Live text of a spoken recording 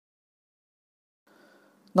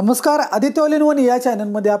नमस्कार, Aditya all in one या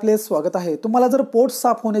चॅनलमध्ये आपले स्वागत आहे। तुम्हाला जर पोट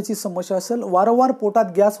साफ होण्याची समस्या असेल, वारंवार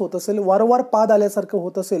पोटात गॅस होत असेल, वारंवार पाद आल्यासारखं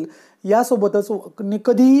होत असेल, यासोबतच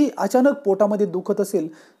कधीही अचानक पोटामध्ये दुखत असेल,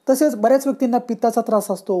 तसेच बऱ्याच व्यक्तींना पित्ताचा त्रास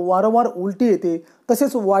असतो, वारंवार उलटी येते,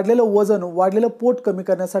 तसेच वाढलेलं वजन, वाढलेलं पोट कमी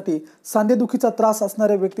करण्यासाठी, सांधेदुखीचा त्रास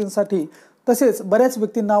असणाऱ्या व्यक्तींसाठी, तसेच बऱ्याच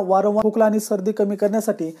व्यक्तींना वारंवार खोकला आणि सर्दी कमी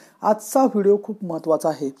करण्यासाठी आजचा व्हिडिओ खूप महत्त्वाचा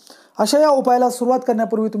आहे। अशा या उपायाला सुरुवात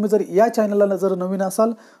करण्यापूर्वी तुम्ही जर या चॅनलला जर नवीन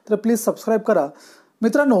असाल तर प्लीज सबस्क्राइब करा।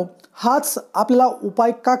 मित्रांनो, हाच आपल्याला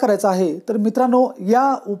उपाय का करायचा आहे तर मित्रांनो,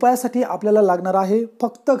 या उपायासाठी आपल्याला लागणार आहे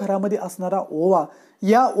फक्त घरामध्ये असणारा ओवा।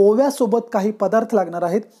 या ओव्यासोबत काही पदार्थ लागणार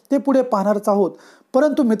आहेत, ते पुढे पाहणारच आहोत।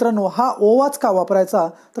 परंतु मित्रांनो, हा ओवाच का वापरायचा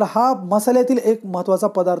तर हा मसाल्यातील एक महत्त्वाचा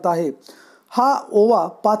पदार्थ आहे। हा ओवा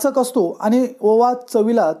पाचक असतो आणि ओवा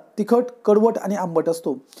चवीला तिखट, कडवट आणि आंबट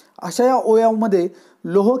असतो। अशा या ओव्यामध्ये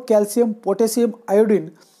लोह, कॅल्शियम, पोटॅशियम, आयोडीन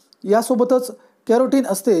यासोबतच कॅरोटीन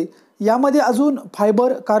असते। यामध्ये अजून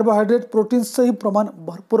फायबर, कार्बोहायड्रेट, प्रोटीन्सचंही प्रमाण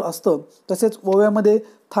भरपूर असतं। तसेच ओव्यामध्ये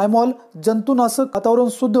थायमॉल, जंतुनाशक, वातावरण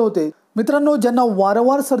शुद्ध होते। मित्रांनो, ज्यांना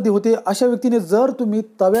वारंवार सर्दी होते अशा व्यक्तीने जर तुम्ही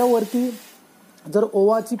तव्यावरती जर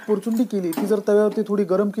ओवाची पुरचुंडी केली, ती जर तव्यावरती थोडी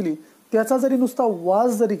गरम केली, त्याचा जरी नुसता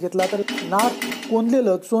वास जरी घेतला तर नाक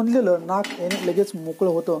कोंदलेलं, चोंदलेलं नाक याने लगेच मोकळं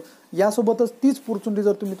होतं। यासोबतच तीच पुरचुंडी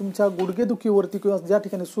जर तुम्ही तुमच्या गुडघेदुखीवरती किंवा ज्या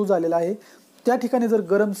ठिकाणी सूज आलेला आहे त्या ठिकाणी जर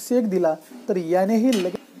गरम शेक दिला तर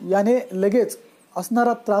याने लगेच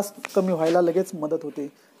असणारा त्रास कमी व्हायला लगेच मदत होते।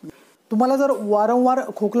 तुम्हाला जर वारंवार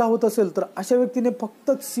खोकला होत असेल तर अशा व्यक्तीने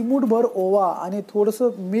फक्त चिमूटभर ओवा आणि थोडंसं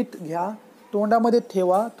मीठ घ्या, तोंडामध्ये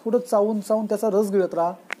ठेवा, थोडं चावून चावून त्याचा रस गिळत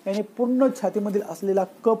राहा। याने पूर्ण छातीमधील असलेला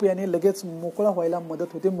कफ याने लगेच मोकळा व्हायला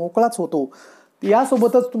मदत होते, मोकळाच होतो।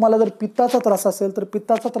 यासोबतच तुम्हाला जर पित्ताचा त्रास असेल तर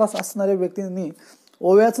पित्ताचा त्रास असणाऱ्या व्यक्तींनी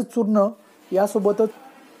ओव्याचं चूर्ण, यासोबतच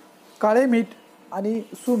काळे मीठ आणि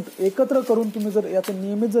सुंठ एकत्र करून तुम्ही जर याचं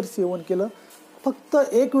नियमित जर सेवन केलं, फक्त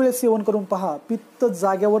एक वेळेस सेवन करून पहा, पित्त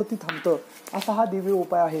जाग्यावरती थांबतं। असा हा दिव्य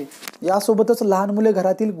उपाय आहे। यासोबतच लहान मुले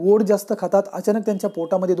घरातील गोड जास्त खातात, अचानक त्यांच्या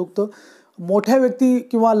पोटामध्ये दुखतं। मोठ्या व्यक्ती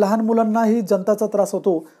किंवा लहान मुलांनाही जंताचा त्रास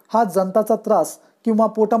होतो। हा जंताचा त्रास किंवा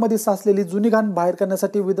पोटामध्ये साचलेली जुनी घाण बाहेर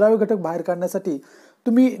काढण्यासाठी, विद्राव्य घटक बाहेर काढण्यासाठी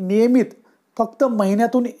तुम्ही नियमित फक्त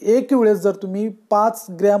महिन्यातून एक वेळेस जर तुम्ही 5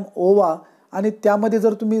 ग्रॅम ओवा आणि त्यामध्ये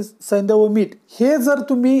जर तुम्ही सैंधव मीठ हे जर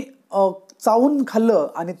तुम्ही चावून खाल्लं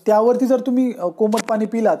आणि त्यावरती जर तुम्ही कोमट पाणी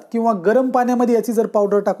पिलात किंवा गरम पाण्यामध्ये याची जर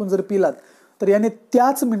पावडर टाकून जर पिलात तर याने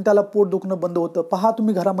त्याच मिनिटाला पोट दुखणं बंद होतं। पहा,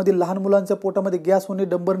 तुम्ही घरामध्ये लहान मुलांच्या पोटामध्ये गॅस होणे,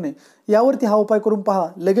 डंबरणे, यावरती हा उपाय करून पहा,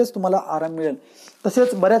 लगेच तुम्हाला आराम मिळेल।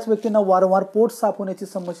 तसेच बऱ्याच व्यक्तींना वारंवार पोट साफ होण्याची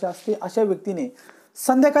समस्या असते। अशा व्यक्तीने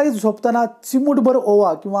संध्याकाळी झोपताना चिमूटभर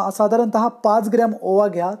ओवा किंवा साधारणतः 5 ग्रॅम ओवा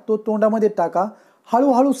घ्या, तो तोंडामध्ये टाका,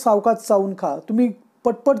 हळूहळू सावकाश चावून खा। तुम्ही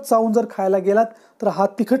पटपट चावून जर खायला गेलात तर हा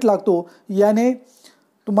तिखट लागतो, याने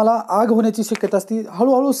तुम्हाला आग होण्याची शक्यता असते।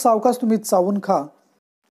 हळूहळू सावकाश तुम्ही चावून खा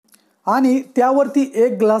आणि त्यावरती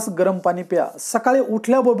 1 ग्लास गरम पाणी प्या। सकाळी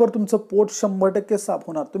उठल्याबरोबर तुमचं पोट 100% साफ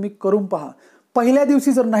होणार। तुम्ही करून पहा। पहिल्या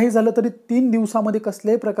दिवशी जर नाही झालं तरी 3 दिवसामध्ये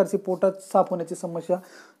कसल्याही प्रकारची पोटात साफ होण्याची समस्या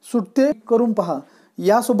सुटते, करून पहा।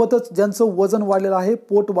 यासोबतच ज्यांचं वजन वाढलेलं आहे,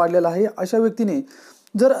 पोट वाढलेलं आहे, अशा व्यक्तीने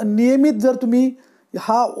जर नियमित जर तुम्ही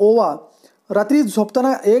हा ओवा रात्री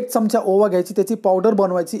झोपताना 1 चमचा ओवा घ्यायची, त्याची पावडर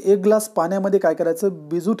बनवायची, 1 ग्लास पाण्यामध्ये काय करायचं,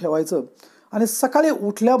 भिजू ठेवायचं आणि सकाळी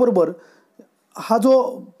उठल्याबरोबर हा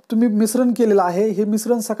जो तुम्ही मिश्रण केलेलं आहे, हे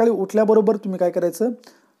मिश्रण सकाळी उठल्याबरोबर तुम्ही काय करायचं,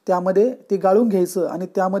 त्यामध्ये ते गाळून घ्यायचं आणि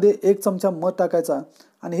त्यामध्ये 1 चमचा मध टाकायचा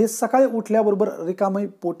आणि हे सकाळी उठल्याबरोबर रिकामी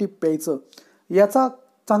पोटी प्यायचं। याचा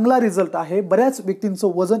चांगला रिझल्ट आहे। बऱ्याच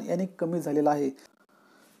व्यक्तींचं वजन याने कमी झालेलं आहे।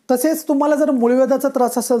 तसेच तुम्हाला जर मूळव्याधाचा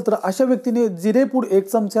त्रास असेल तर अशा व्यक्तीने जिरेपूड 1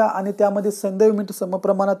 चमचा आणि त्यामध्ये सैंधव मीठ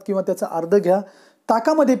समप्रमाणात किंवा त्याचा अर्ध घ्या,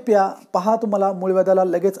 ताकामध्ये प्या। पहा, तुम्हाला मूळव्याधाला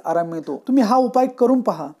लगेच आराम मिळतो। तुम्ही हा उपाय करून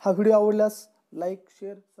पहा। हा व्हिडिओ आवडल्यास लाईक,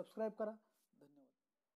 शेअर, सबस्क्राइब करा।